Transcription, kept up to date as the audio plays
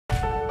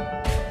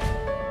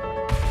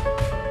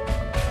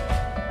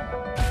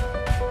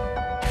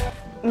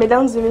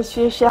Mesdames et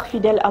messieurs, chers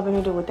fidèles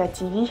abonnés de Rota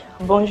TV,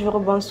 bonjour,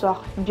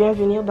 bonsoir,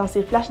 bienvenue dans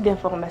ces flashs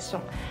d'informations.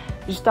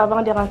 Juste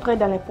avant de rentrer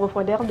dans les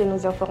profondeurs de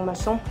nos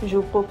informations, je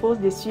vous propose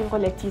de suivre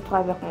les titres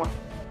avec moi.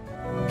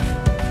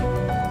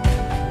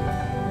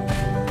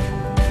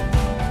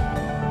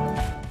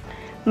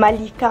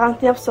 Mali,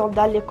 49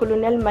 soldats, le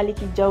colonel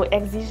Maliki Diao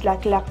exige la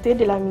clarté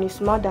de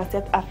l'amunissement dans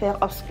cette affaire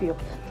obscure.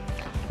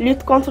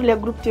 Lutte contre les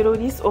groupes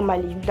terroristes au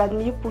Mali,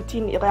 Vladimir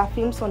Poutine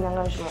réaffirme son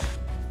engagement.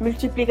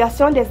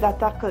 Multiplication des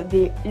attaques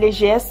des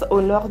l'EGS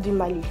au nord du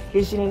Mali.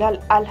 Le général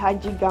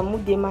Al-Hadji Gamou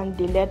demande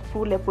de l'aide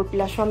pour les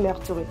populations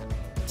meurtries.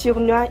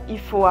 Tournoi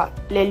Ifoa,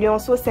 les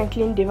Lionceaux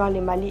s'inclinent devant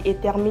le Mali et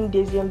terminent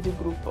deuxième du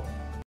groupe.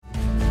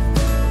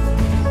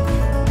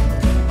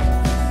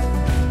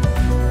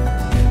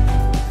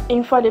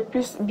 Une fois de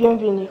plus,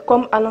 bienvenue.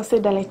 Comme annoncé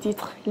dans les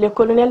titres, le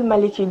colonel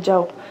Maliki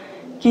Diao,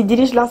 qui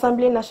dirige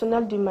l'Assemblée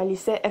nationale du Mali,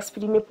 s'est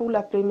exprimé pour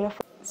la première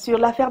fois sur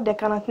l'affaire des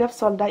 49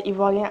 soldats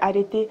ivoiriens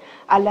arrêtés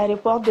à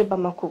l'aéroport de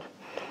Bamako.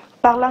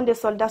 Parlant des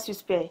soldats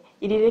suspects,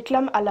 il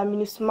réclame à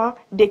l'amunissement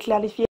de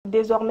clarifier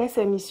désormais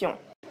ses missions.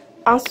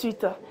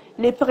 Ensuite,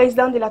 le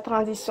président de la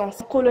transition,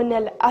 le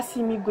colonel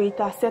Assimi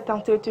Goïta, s'est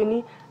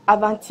entretenu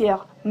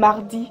avant-hier,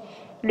 mardi,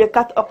 le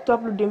 4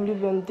 octobre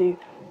 2022,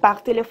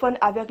 par téléphone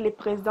avec le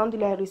président de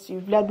la Russie,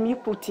 Vladimir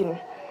Poutine.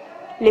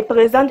 Le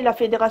président de la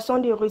Fédération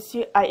de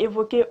Russie a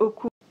évoqué au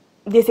cours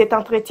de cet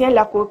entretien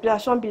la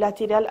coopération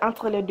bilatérale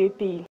entre les deux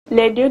pays.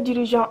 Les deux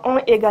dirigeants ont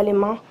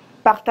également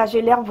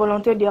partagé leur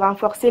volonté de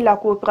renforcer la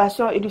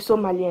coopération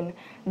russo-malienne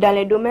dans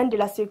les domaines de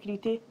la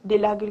sécurité, de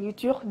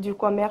l'agriculture, du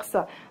commerce,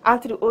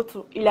 entre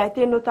autres. Il a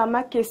été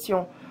notamment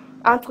question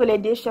entre les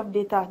deux chefs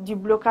d'État du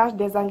blocage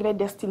des engrais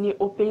destinés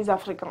aux pays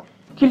africains.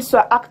 Qu'ils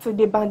soient actes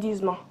de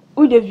bandisme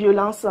ou de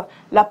violence,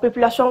 la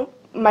population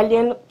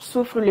malienne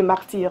souffre le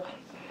martyre.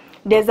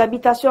 Des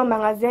habitations,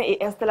 magasins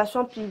et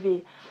installations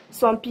privées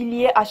sont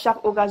pillés à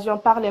chaque occasion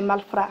par les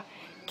malfrats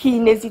qui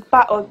n'hésitent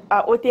pas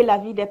à ôter la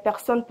vie des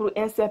personnes pour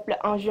un simple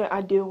engin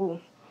à deux roues.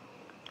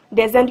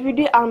 Des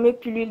individus armés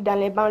pullulent dans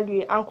les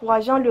banlieues,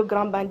 encourageant le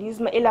grand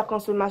bandisme et la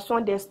consommation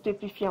des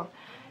stupéfiants.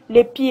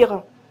 Le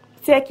pire,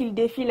 c'est qu'ils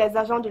défient les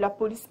agents de la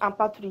police en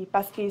patrouille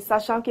parce que,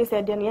 sachant que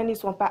ces derniers ne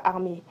sont pas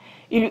armés,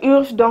 ils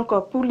urgent donc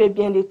pour le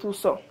bien de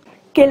tous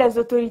que les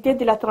autorités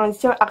de la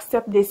transition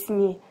acceptent de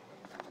signer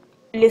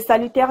le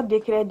salutaire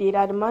décret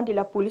d'éradement de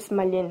la police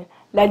malienne.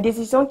 La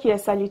décision qui est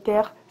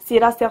salutaire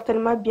sera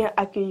certainement bien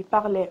accueillie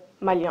par les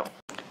Maliens.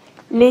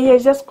 Les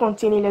IEGS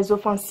continuent les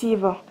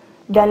offensives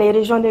dans les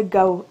régions de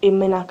Gao et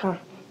Menaka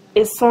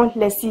et sont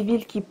les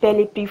civils qui paient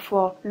les prix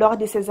forts lors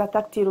de ces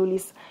attaques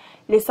terroristes.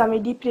 Le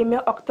samedi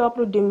 1er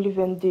octobre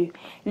 2022,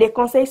 le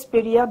Conseil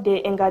supérieur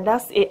des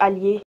Engadas et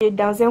alliés,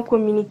 dans un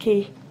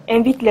communiqué,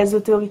 invite les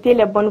autorités,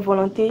 les bonnes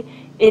volontés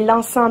et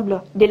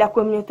l'ensemble de la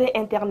communauté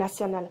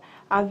internationale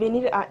à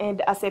venir en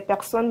aide à ces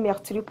personnes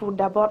meurtries pour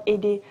d'abord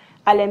aider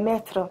à les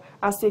mettre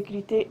en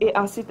sécurité et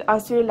ensuite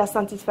assurer la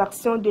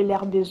satisfaction de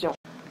leurs besoins.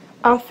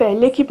 Enfin,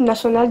 l'équipe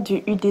nationale du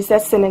U17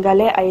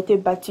 sénégalais a été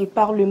battue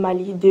par le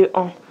Mali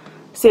 2-1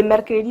 ce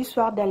mercredi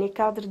soir dans le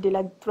cadre de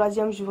la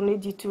troisième journée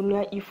du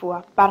tournoi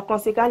IFOA. Par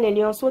conséquent, les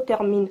Lionceaux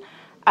terminent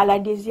à la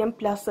deuxième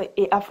place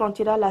et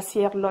affrontera la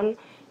Sierra Leone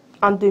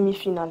en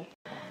demi-finale.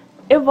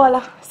 Et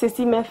voilà,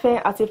 ceci met fin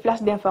à ces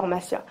flashs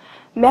d'informations.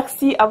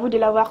 Merci à vous de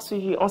l'avoir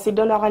suivi. On se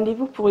donne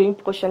rendez-vous pour une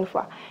prochaine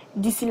fois.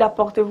 D'ici là,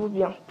 portez-vous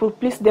bien. Pour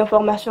plus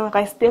d'informations,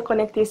 restez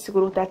connectés sur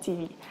Rota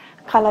TV.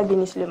 Qu'Allah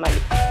bénisse le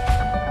Mali.